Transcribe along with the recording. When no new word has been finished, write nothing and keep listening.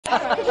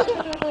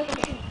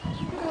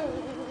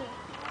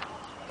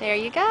There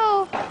you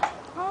go.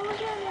 Oh,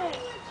 look at it.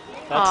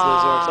 That's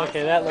Liz horse.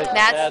 Okay,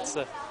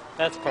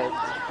 that's part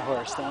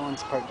horse. That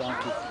one's part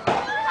donkey.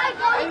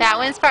 That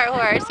one's part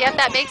horse. Yep,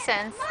 that makes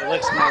sense. It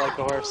looks more like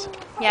a horse.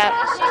 Yep.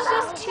 She's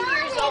just 2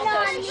 years old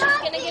though, so she's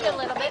gonna get a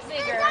little bit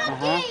bigger.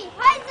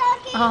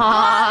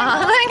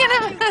 Aww, look at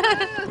him.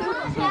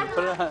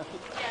 Put it on.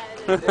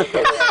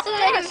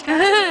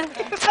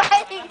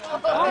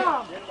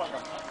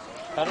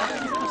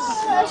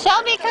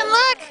 Shelby, come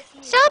look.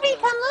 Shelby,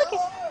 come look.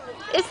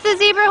 It's the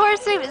zebra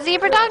horse,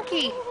 zebra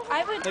donkey.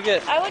 I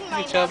wouldn't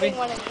mind Shelby. having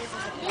one of these.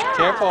 Yeah.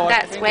 Careful.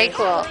 That's way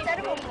cool. Instead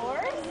of a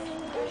horse?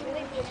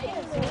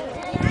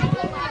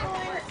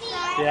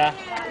 Yeah.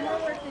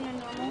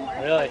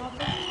 Really?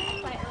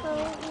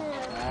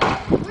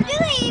 Where do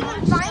they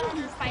even find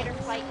these fight or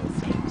flight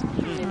instincts?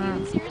 If you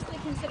would seriously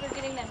consider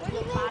getting them, do a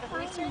lot of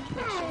research,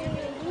 make sure you're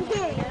getting a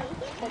player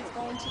that's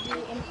going to do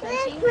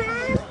imprinting from when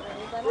they're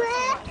really little, so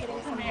you're not getting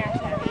some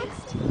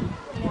natural-based,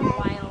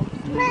 wild.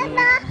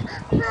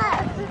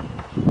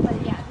 But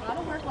yeah, a lot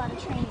of work, a lot of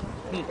training.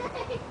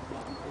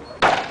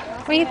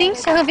 What do you think,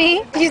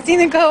 Shelby? Do you see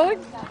the goat?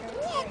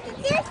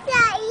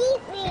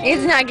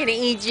 It's not gonna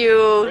eat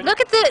you. Look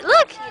at the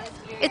look.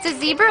 It's a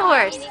zebra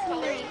horse. You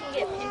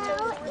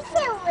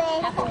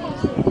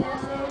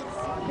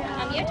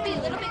have to be a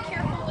little bit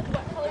careful with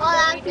what color.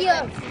 Oh,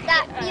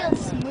 that feels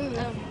smooth.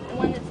 The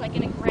one that's like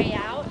gonna gray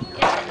out.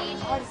 As it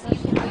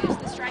ages, you can lose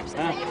the stripes as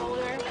they get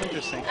older.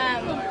 Interesting.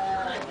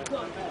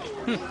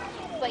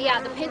 But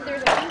yeah,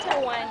 there's a pinto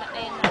one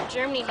in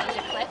Germany named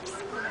Eclipse,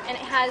 and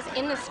it has,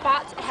 in the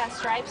spots, it has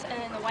stripes,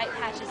 and in the white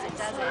patches it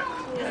doesn't.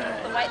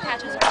 The white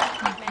patches are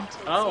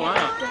pigmented. Oh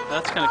wow,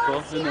 that's kind of cool,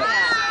 isn't it?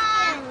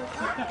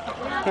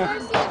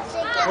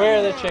 Where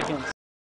are the chickens?